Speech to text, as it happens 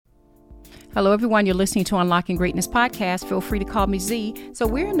Hello, everyone. You're listening to Unlocking Greatness podcast. Feel free to call me Z. So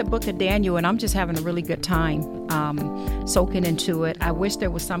we're in the book of Daniel, and I'm just having a really good time soaking into it. I wish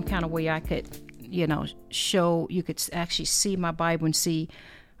there was some kind of way I could, show, you could actually see my Bible and see,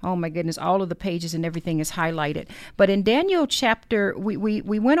 oh my goodness, all of the pages and everything is highlighted. But in Daniel chapter, we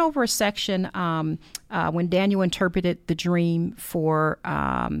went over a section when Daniel interpreted the dream for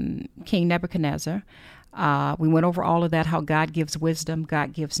King Nebuchadnezzar. We went over all of that, how God gives wisdom,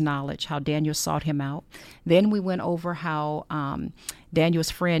 God gives knowledge, how Daniel sought him out. Then we went over how Daniel's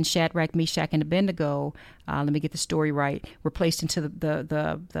friend Shadrach, Meshach, and Abednego, let me get the story right, were placed into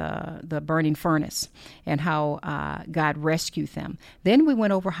the burning furnace and how God rescued them. Then we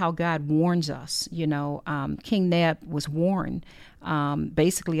went over how God warns us. King Neb was warned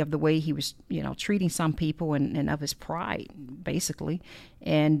basically of the way he was, treating some people and of his pride, basically.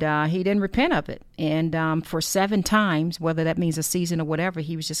 And he didn't repent of it. And for 7 times, whether that means a season or whatever,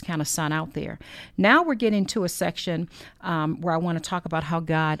 he was just kind of sent out there. Now we're getting to a section where I want to talk about how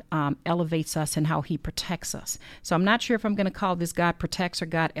God elevates us and how he protects us. So I'm not sure if I'm going to call this God protects or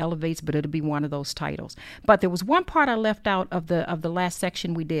God elevates, but it'll be one of those titles. But there was one part I left out of the last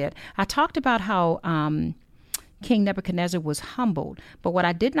section we did. I talked about how King Nebuchadnezzar was humbled. But what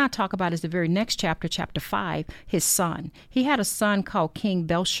I did not talk about is the very next chapter, chapter 5, his son. He had a son called King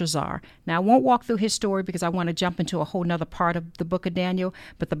Belshazzar. Now, I won't walk through his story because I want to jump into a whole nother part of the book of Daniel.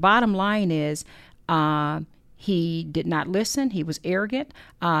 But the bottom line is he did not listen. He was arrogant.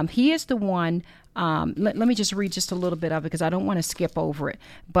 He is the one. Let me just read just a little bit of it because I don't want to skip over it.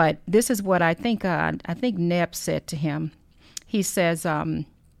 But this is what I think Neb said to him. He says,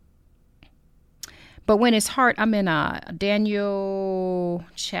 but when his heart, I'm in Daniel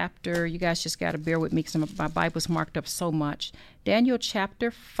chapter, you guys just got to bear with me because my Bible's marked up so much. Daniel chapter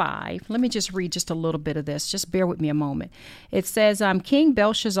 5. Let me just read just a little bit of this. Just bear with me a moment. It says, King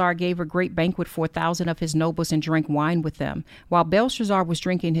Belshazzar gave a great banquet for 1,000 of his nobles and drank wine with them. While Belshazzar was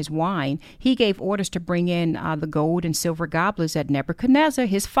drinking his wine, he gave orders to bring in the gold and silver goblets that Nebuchadnezzar,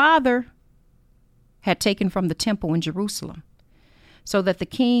 his father, had taken from the temple in Jerusalem, so that the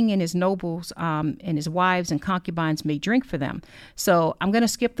king and his nobles and his wives and concubines may drink for them. So I'm going to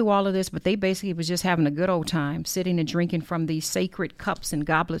skip through all of this, but they basically was just having a good old time, sitting and drinking from these sacred cups and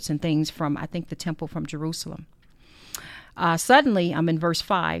goblets and things from, I think, the temple from Jerusalem. Suddenly, I'm in verse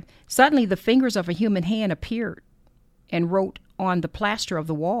 5, suddenly the fingers of a human hand appeared and wrote on the plaster of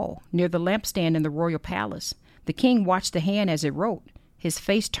the wall near the lampstand in the royal palace. The king watched the hand as it wrote. His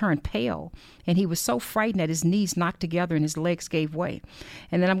face turned pale, and he was so frightened that his knees knocked together and his legs gave way.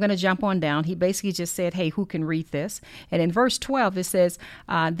 And then I'm going to jump on down. He basically just said, hey, who can read this? And in verse 12, it says,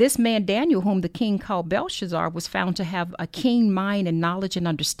 this man Daniel, whom the king called Belshazzar, was found to have a keen mind and knowledge and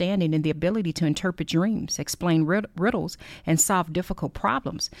understanding and the ability to interpret dreams, explain riddles, and solve difficult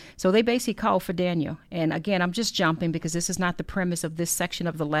problems. So they basically called for Daniel. And again, I'm just jumping because this is not the premise of this section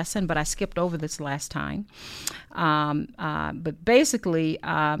of the lesson, but I skipped over this last time. But basically,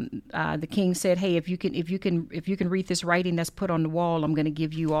 the king said, hey, if you can read this writing that's put on the wall, I'm going to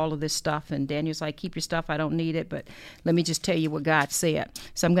give you all of this stuff. And Daniel's like, keep your stuff. I don't need it. But let me just tell you what God said.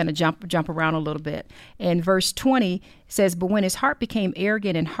 So I'm going to jump around a little bit. And verse 20 says, but when his heart became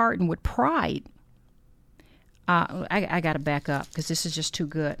arrogant and hardened with pride, I got to back up because this is just too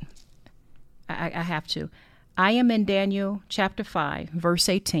good. I have to. I am in Daniel chapter 5, verse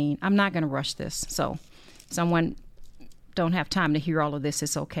 18. I'm not going to rush this. So someone don't have time to hear all of this,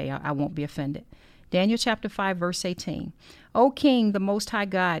 it's okay. I won't be offended. Daniel chapter 5, verse 18. O King, the Most High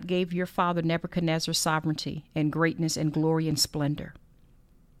God gave your father Nebuchadnezzar sovereignty and greatness and glory and splendor.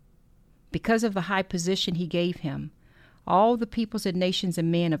 Because of the high position he gave him, all the peoples and nations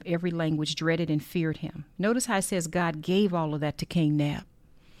and men of every language dreaded and feared him. Notice how it says God gave all of that to King Neb.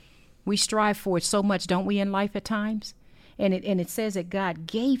 We strive for it so much, don't we, in life at times? And it says that God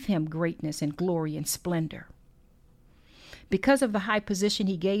gave him greatness and glory and splendor. Because of the high position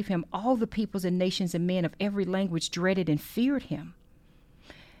he gave him, all the peoples and nations and men of every language dreaded and feared him.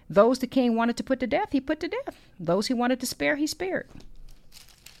 Those the king wanted to put to death, he put to death. Those he wanted to spare, he spared.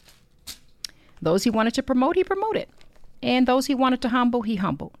 Those he wanted to promote, he promoted. And those he wanted to humble, he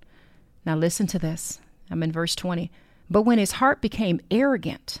humbled. Now listen to this. I'm in verse 20. But when his heart became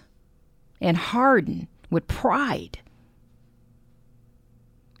arrogant and hardened with pride,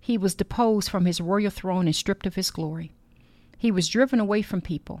 he was deposed from his royal throne and stripped of his glory. He was driven away from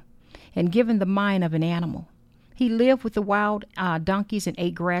people and given the mind of an animal. He lived with the wild donkeys and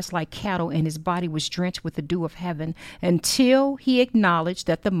ate grass like cattle, and his body was drenched with the dew of heaven until he acknowledged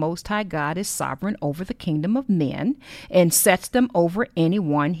that the Most High God is sovereign over the kingdom of men and sets them over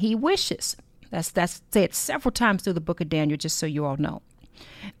anyone he wishes. That's said several times through the book of Daniel, just so you all know.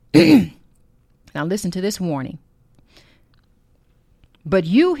 Now listen to this warning. But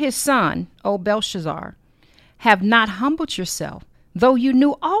you, his son, O Belshazzar, have not humbled yourself, though you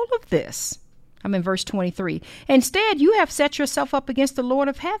knew all of this. I'm in verse 23. Instead, you have set yourself up against the Lord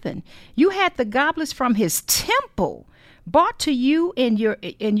of heaven. You had the goblets from his temple brought to you, and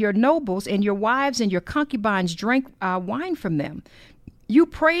your nobles and your wives and your concubines drank wine from them. You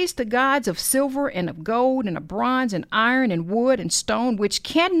praised the gods of silver and of gold and of bronze and iron and wood and stone, which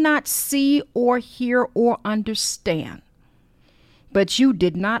cannot see or hear or understand. But you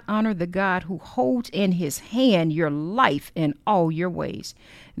did not honor the God who holds in his hand your life in all your ways.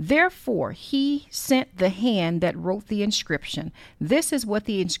 Therefore, he sent the hand that wrote the inscription. This is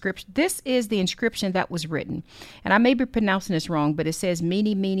the inscription that was written. And I may be pronouncing this wrong, but it says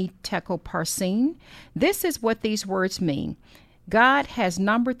Mene, Mene, Tekel, Parsin. This is what these words mean. God has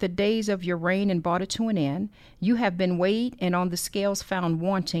numbered the days of your reign and brought it to an end. You have been weighed and on the scales found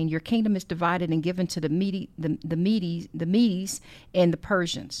wanting. Your kingdom is divided and given to the Medes and the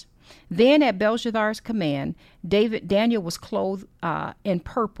Persians. Then at Belshazzar's command, Daniel was clothed in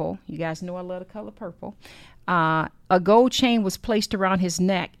purple. You guys know I love the color purple. A gold chain was placed around his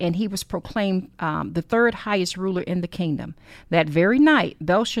neck, and he was proclaimed the third highest ruler in the kingdom. That very night,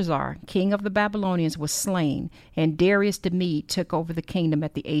 Belshazzar, king of the Babylonians, was slain, and Darius the Mede took over the kingdom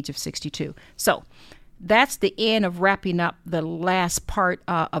at the age of 62. So that's the end of wrapping up the last part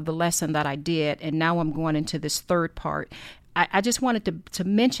of the lesson that I did, and now I'm going into this third part. I just wanted to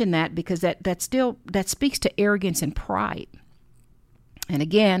mention that because that speaks to arrogance and pride. And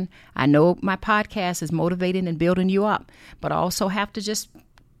again, I know my podcast is motivating and building you up, but I also have to just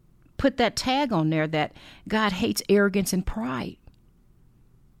put that tag on there that God hates arrogance and pride.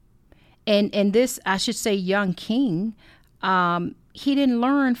 And this, I should say, young king, he didn't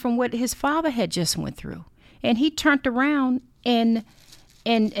learn from what his father had just went through. And he turned around and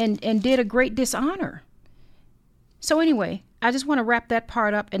did a great dishonor. So anyway, I just want to wrap that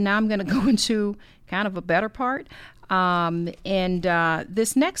part up, and now I'm going to go into kind of a better part.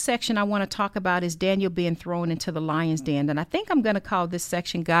 This next section I want to talk about is Daniel being thrown into the lion's den. And I think I'm going to call this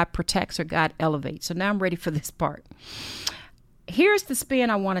section God Protects or God Elevates. So now I'm ready for this part. Here's the spin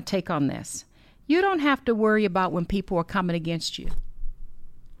I want to take on this. You don't have to worry about when people are coming against you.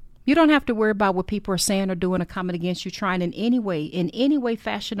 You don't have to worry about what people are saying or doing or coming against you, trying in any way,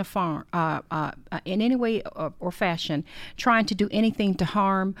 fashion, or fashion, trying to do anything to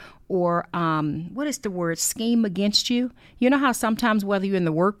harm or scheme against you. You know how sometimes, whether you're in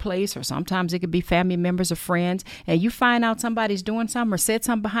the workplace or sometimes it could be family members or friends, and you find out somebody's doing something or said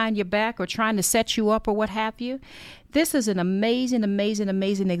something behind your back or trying to set you up or what have you. This is an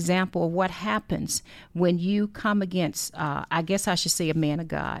amazing example of what happens when you come against, I guess I should say, a man of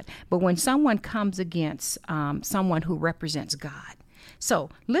God. But when someone comes against someone who represents God. So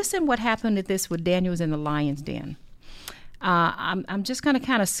listen what happened with Daniel was in the lion's den. I'm just going to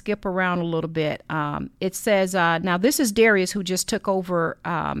kind of skip around a little bit. It says, now this is Darius who just took over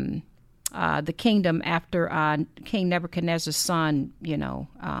the kingdom after King Nebuchadnezzar's son,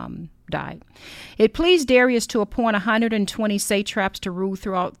 died. It pleased Darius to appoint 120 satraps to rule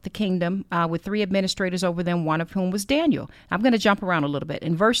throughout the kingdom, with 3 administrators over them, one of whom was Daniel. I'm going to jump around a little bit.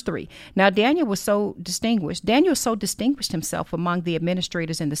 In verse 3, now Daniel so distinguished himself among the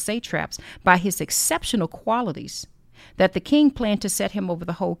administrators and the satraps by his exceptional qualities that the king planned to set him over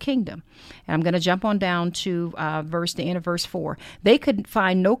the whole kingdom. And I'm going to jump on down to the end of verse 4. They could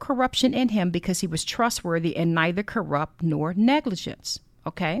find no corruption in him because he was trustworthy and neither corrupt nor negligent.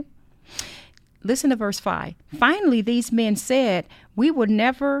 Okay? Listen to verse 5. Finally, these men said, we would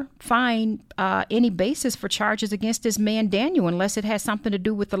never find any basis for charges against this man Daniel unless it has something to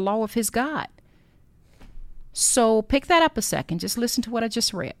do with the law of his God. So pick that up a second. Just listen to what I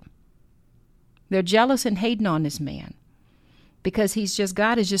just read. They're jealous and hating on this man because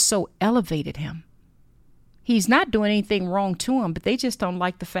God has just so elevated him. He's not doing anything wrong to him, but they just don't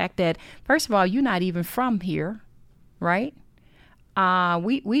like the fact that, first of all, you're not even from here, right?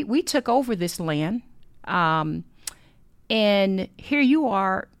 We took over this land, and here you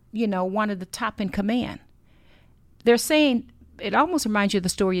are, one of the top in command. They're saying, it almost reminds you of the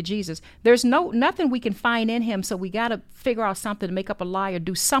story of Jesus. There's nothing we can find in him, so we got to figure out something to make up a lie or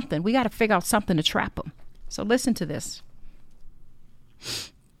do something. We got to figure out something to trap him. So listen to this.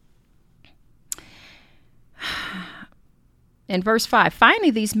 In verse 5, finally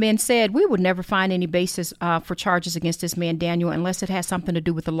these men said, we would never find any basis for charges against this man Daniel unless it has something to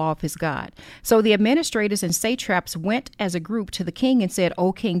do with the law of his God. So the administrators and satraps went as a group to the king and said,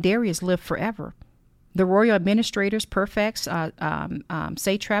 O King Darius, live forever. The royal administrators, prefects,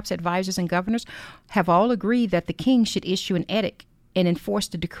 satraps, advisors, and governors have all agreed that the king should issue an edict and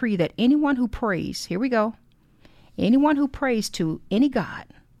enforced a decree that anyone who prays, here we go, anyone who prays to any god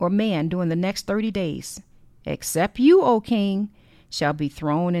or man during the next 30 days, except you, O king, shall be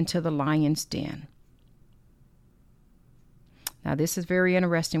thrown into the lion's den. Now, this is very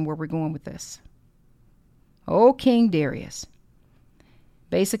interesting where we're going with this. O King Darius.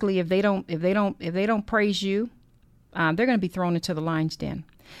 Basically, if they don't praise you, they're going to be thrown into the lion's den.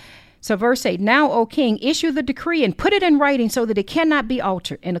 So verse 8, now, O king, issue the decree and put it in writing so that it cannot be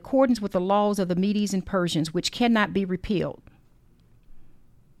altered in accordance with the laws of the Medes and Persians, which cannot be repealed.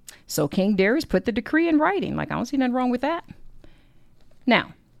 So King Darius put the decree in writing. Like, I don't see nothing wrong with that.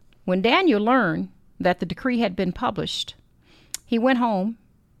 Now, when Daniel learned that the decree had been published, he went home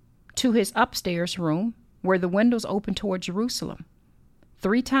to his upstairs room where the windows opened toward Jerusalem.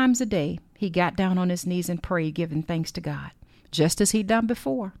 3 times a day, he got down on his knees and prayed, giving thanks to God, just as he'd done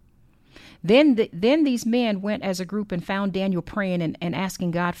before. Then these men went as a group and found Daniel praying and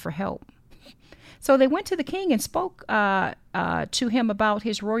asking God for help. So they went to the king and spoke to him about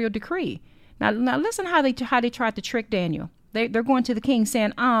his royal decree. Now listen how they tried to trick Daniel. They're going to the king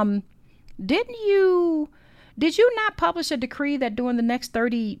saying, did you not publish a decree that during the next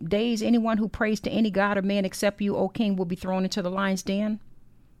 30 days, anyone who prays to any god or man except you, O king, will be thrown into the lion's den?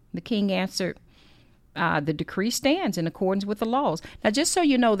 The king answered, the decree stands in accordance with the laws. Now, just so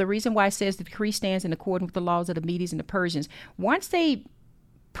you know, the reason why it says the decree stands in accordance with the laws of the Medes and the Persians, once they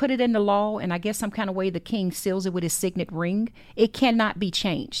put it in the law, and I guess some kind of way the king seals it with his signet ring, it cannot be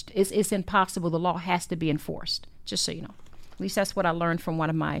changed. It's impossible. The law has to be enforced, just so you know. At least that's what I learned from one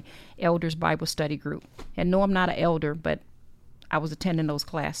of my elders' Bible study group. And no, I'm not an elder, but I was attending those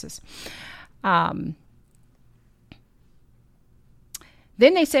classes. Then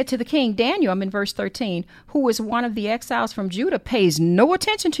they said to the king, Daniel, I'm in verse 13, who is one of the exiles from Judah, pays no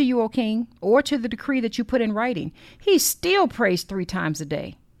attention to you, O king, or to the decree that you put in writing. He still prays 3 times a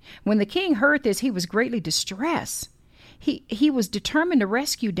day. When the king heard this, he was greatly distressed. He was determined to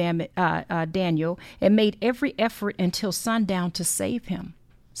rescue Daniel and made every effort until sundown to save him.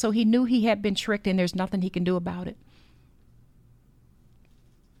 So he knew he had been tricked and there's nothing he can do about it.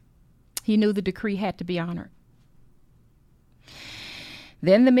 He knew the decree had to be honored.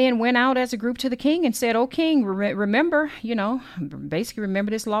 Then the men went out as a group to the king and said, O king, remember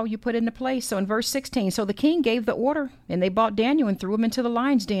this law you put into place. So in verse 16, so the king gave the order and they brought Daniel and threw him into the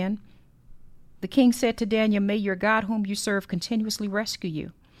lion's den. The king said to Daniel, may your God whom you serve continuously rescue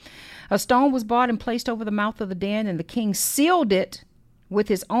you. A stone was brought and placed over the mouth of the den, and the king sealed it with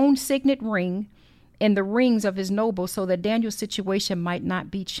his own signet ring and the rings of his nobles so that Daniel's situation might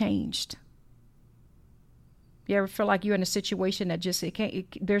not be changed. You ever feel like you're in a situation that just,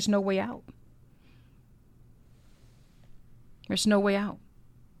 there's no way out? There's no way out.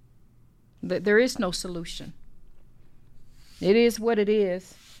 There is no solution. It is what it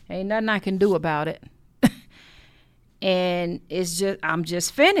is. Ain't nothing I can do about it. And I'm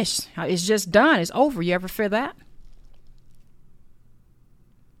just finished. It's just done. It's over. You ever feel that?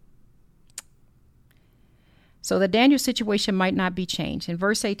 So the Daniel situation might not be changed. In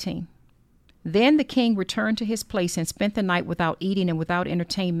verse 18, then the king returned to his place and spent the night without eating and without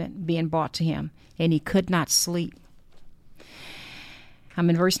entertainment being brought to him, and he could not sleep. I'm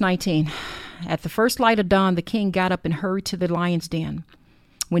in verse 19. At the first light of dawn, the king got up and hurried to the lion's den.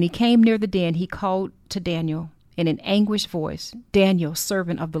 When he came near the den, he called to Daniel in an anguished voice, Daniel,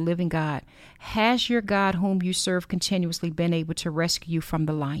 servant of the living God, has your God whom you serve continuously been able to rescue you from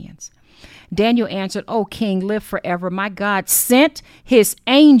the lions? Daniel answered, O king, live forever. My God sent his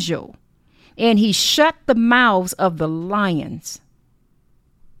angel, and he shut the mouths of the lions.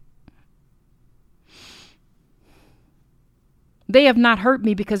 They have not hurt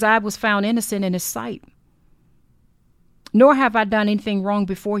me because I was found innocent in his sight. Nor have I done anything wrong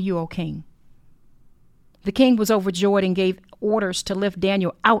before you, O king. The king was overjoyed and gave orders to lift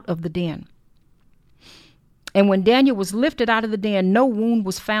Daniel out of the den. And when Daniel was lifted out of the den, no wound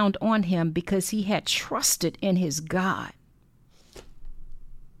was found on him because he had trusted in his God.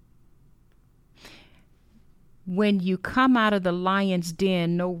 When you come out of the lion's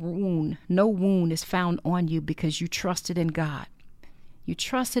den, no wound is found on you because you trusted in God. You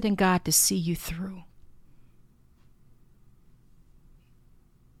trusted in God to see you through.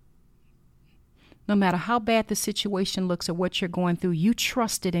 No matter how bad the situation looks or what you're going through, you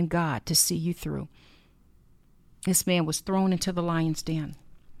trusted in God to see you through. This man was thrown into the lion's den.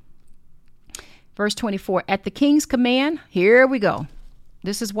 Verse 24, at the king's command, here we go.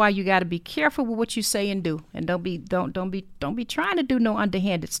 This is why you got to be careful with what you say and do, and don't be trying to do no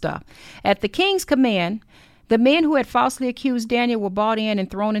underhanded stuff. At the king's command, The men who had falsely accused Daniel were brought in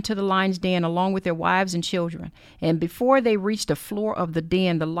and thrown into the lion's den along with their wives and children. And before they reached the floor of the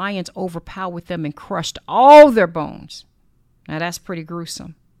den, the lions overpowered them and crushed all their bones. Now that's pretty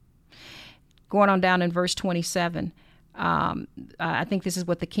gruesome. Going on down in verse 27, I think this is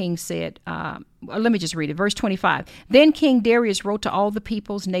what the king said. Let me just read it. Verse 25. Then King Darius wrote to all the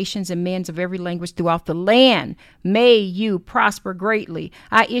peoples, nations, and men of every language throughout the land, may you prosper greatly.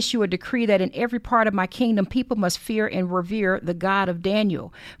 I issue a decree that in every part of my kingdom, people must fear and revere the God of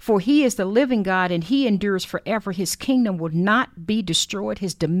Daniel. For he is the living God, and he endures forever. His kingdom will not be destroyed.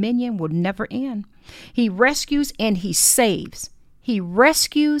 His dominion will never end. He rescues and he saves. He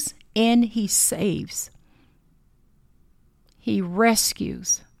rescues and he saves. He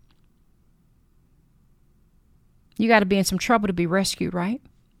rescues. You got to be in some trouble to be rescued, right?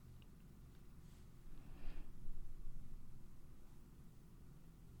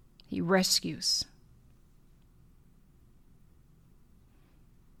 He rescues.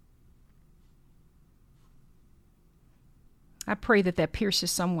 I pray that that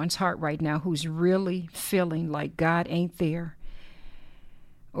pierces someone's heart right now who's really feeling like God ain't there,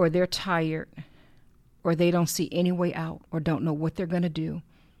 or they're tired, or they don't see any way out, or don't know what they're going to do,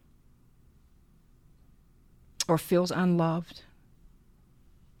 or feels unloved.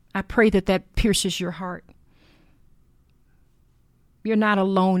 I pray that that pierces your heart. You're not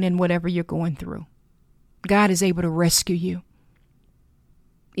alone in whatever you're going through. God is able to rescue you,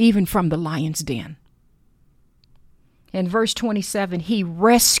 even from the lion's den. In verse 27, he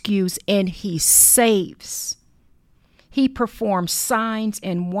rescues and he saves. He performs signs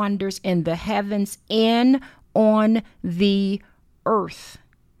and wonders in the heavens and on the earth.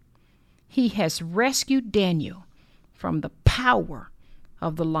 He has rescued Daniel from the power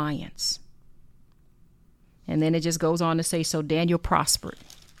of the lions. And then it just goes on to say, so Daniel prospered.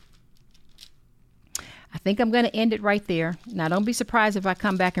 I think I'm going to end it right there. Now, don't be surprised if I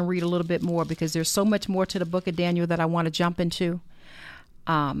come back and read a little bit more, because there's so much more to the book of Daniel that I want to jump into.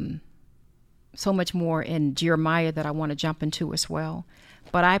 So much more in Jeremiah that I want to jump into as well.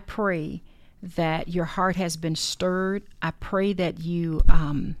 But I pray that your heart has been stirred. I pray that you,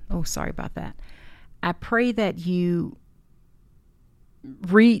 sorry about that. I pray that you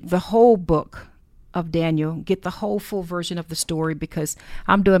read the whole book of Daniel, get the whole full version of the story, because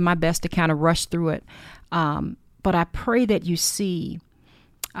I'm doing my best to kind of rush through it. But I pray that you see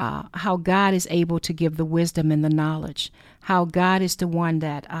how God is able to give the wisdom and the knowledge, how God is the one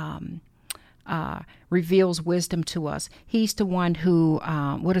that reveals wisdom to us. He's the one who,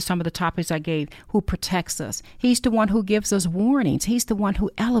 what are some of the topics I gave, who protects us. He's the one who gives us warnings. He's the one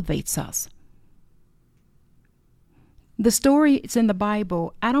who elevates us. The story is in the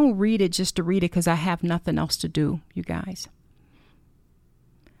Bible. I don't read it just to read it because I have nothing else to do, you guys.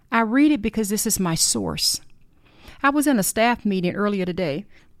 I read it because this is my source. I was in a staff meeting earlier today,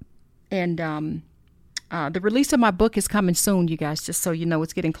 and the release of my book is coming soon, you guys, just so you know.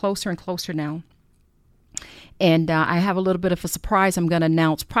 It's getting closer and closer now. And I have a little bit of a surprise I'm going to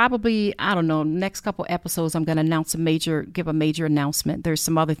announce. Probably, I don't know, next couple episodes, I'm going to give a major announcement. There's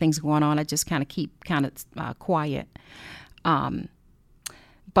some other things going on. I just kind of keep quiet.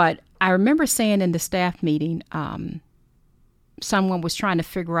 But I remember saying in the staff meeting, someone was trying to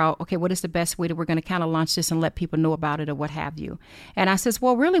figure out, okay, what is the best way that we're going to kind of launch this and let people know about it or what have you. And I says,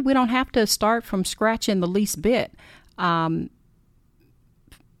 well, really, we don't have to start from scratch in the least bit. We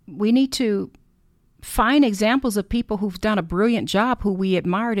need to find examples of people who've done a brilliant job, who we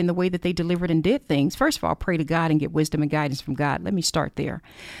admired in the way that they delivered and did things. First of all, pray to God and get wisdom and guidance from God. Let me start there.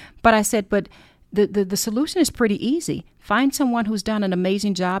 But I said, but the solution is pretty easy. Find someone who's done an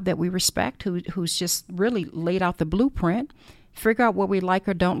amazing job that we respect, who's just really laid out the blueprint. Figure out what we like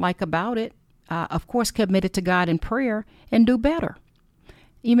or don't like about it. Of course, commit it to God in prayer and do better.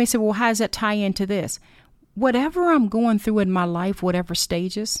 You may say, well, how does that tie into this? Whatever I'm going through in my life, whatever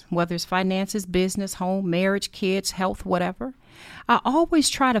stages, whether it's finances, business, home, marriage, kids, health, whatever, I always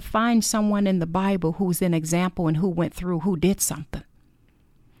try to find someone in the Bible who's an example and who went through, who did something.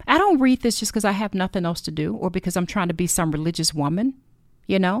 I don't read this just because I have nothing else to do or because I'm trying to be some religious woman,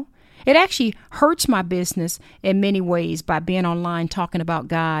 you know. It actually hurts my business in many ways by being online talking about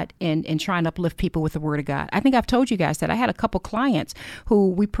God and trying to uplift people with the word of God. I think I've told you guys that I had a couple clients who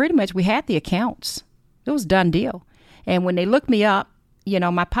we had the accounts. It was a done deal. And when they looked me up, you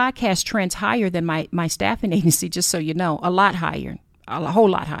know, my podcast trends higher than my staffing agency, just so you know, a lot higher, a whole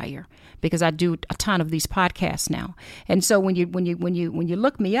lot higher, because I do a ton of these podcasts now. And so when you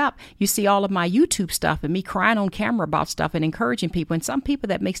look me up, you see all of my YouTube stuff and me crying on camera about stuff and encouraging people. And some people,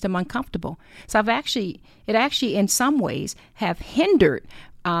 that makes them uncomfortable. So it actually in some ways have hindered,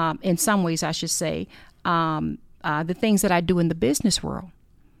 in some ways I should say, the things that I do in the business world.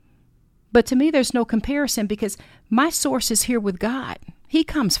 But to me, there's no comparison because my source is here with God. He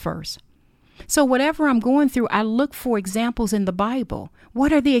comes first. So whatever I'm going through, I look for examples in the Bible.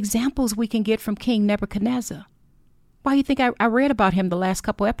 What are the examples we can get from King Nebuchadnezzar? Why do you think I read about him the last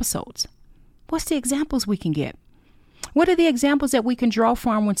couple episodes? What's the examples we can get? What are the examples that we can draw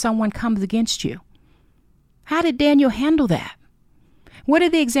from when someone comes against you? How did Daniel handle that? What are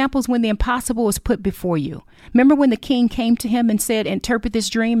the examples when the impossible is put before you? Remember when the king came to him and said, interpret this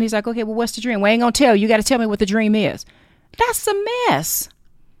dream? He's like, okay, well, what's the dream? Well, I ain't going to tell you. You got to tell me what the dream is. That's a mess.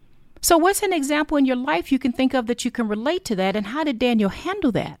 So what's an example in your life you can think of that you can relate to that? And how did Daniel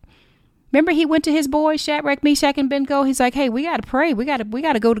handle that? Remember, he went to his boys, Shadrach, Meshach, and Abednego. He's like, hey, we got to pray. We got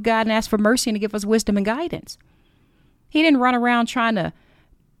to go to God and ask for mercy and to give us wisdom and guidance. He didn't run around trying to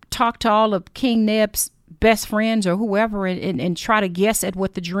talk to all of King Neb's best friends or whoever and try to guess at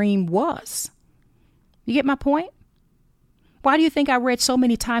what the dream was. You get my point? Why do you think I read so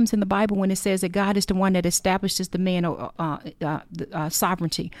many times in the Bible when it says that God is the one that establishes the man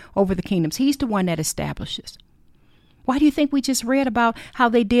sovereignty over the kingdoms? He's the one that establishes. Why do you think we just read about how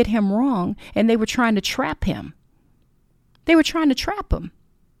they did him wrong and they were trying to trap him? They were trying to trap him.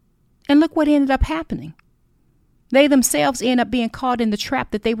 And look what ended up happening. They themselves end up being caught in the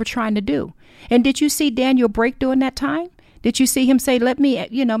trap that they were trying to do. And did you see Daniel break during that time? Did you see him say, let me,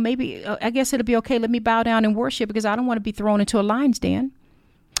 maybe, I guess it'll be okay. Let me bow down and worship because I don't want to be thrown into a lion's den.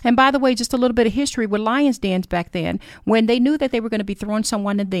 And by the way, just a little bit of history with lions' dens back then, when they knew that they were going to be throwing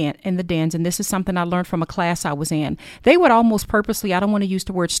someone in the dens, and this is something I learned from a class I was in, they would almost purposely, I don't want to use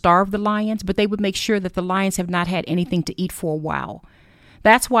the word starve the lions, but they would make sure that the lions have not had anything to eat for a while.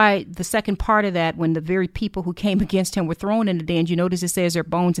 That's why the second part of that, when the very people who came against him were thrown in the dens, you notice it says their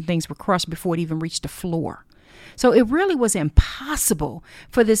bones and things were crushed before it even reached the floor. So it really was impossible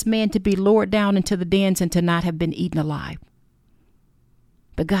for this man to be lowered down into the dens and to not have been eaten alive.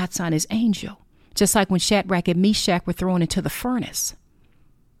 But God sent his angel, just like when Shadrach and Meshach were thrown into the furnace.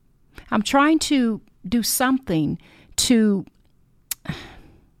 I'm trying to do something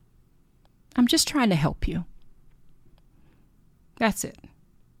I'm just trying to help you. That's it.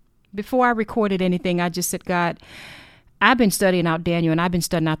 Before I recorded anything, I just said, God, I've been studying out Daniel and I've been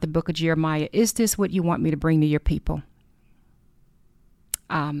studying out the book of Jeremiah. Is this what you want me to bring to your people?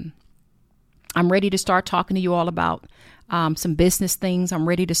 I'm ready to start talking to you all about some business things. I'm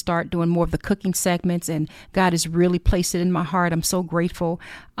ready to start doing more of the cooking segments, and God has really placed it in my heart. I'm so grateful.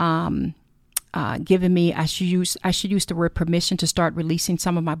 Giving me, I should use the word permission to start releasing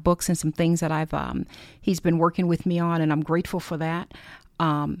some of my books and some things that he's been working with me on, and I'm grateful for that.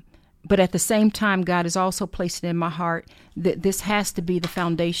 But at the same time, God has also placed it in my heart that this has to be the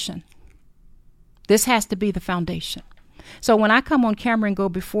foundation. This has to be the foundation. So when I come on camera and go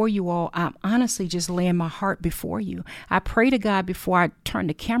before you all, I'm honestly just laying my heart before you. I pray to God before I turn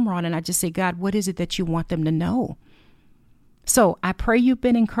the camera on, and I just say, God, what is it that you want them to know? So I pray you've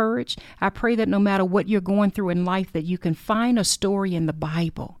been encouraged. I pray that no matter what you're going through in life, that you can find a story in the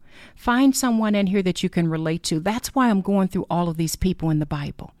Bible. Find someone in here that you can relate to. That's why I'm going through all of these people in the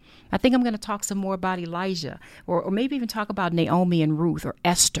Bible. I think I'm going to talk some more about Elijah, or maybe even talk about Naomi and Ruth or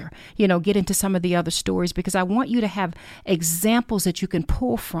Esther, get into some of the other stories, because I want you to have examples that you can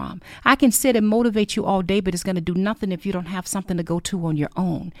pull from. I can sit and motivate you all day, but it's going to do nothing if you don't have something to go to on your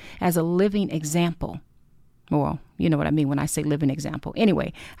own as a living example. Well, you know what I mean when I say living example.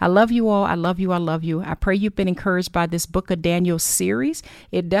 Anyway, I love you all. I love you. I love you. I pray you've been encouraged by this Book of Daniel series.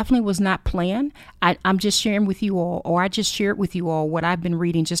 It definitely was not planned. I'm just sharing with you all, or I just shared with you all what I've been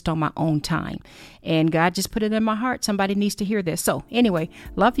reading just on my own time. And God just put it in my heart. Somebody needs to hear this. So anyway,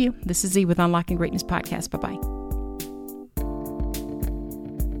 love you. This is Z with Unlocking Greatness Podcast. Bye-bye.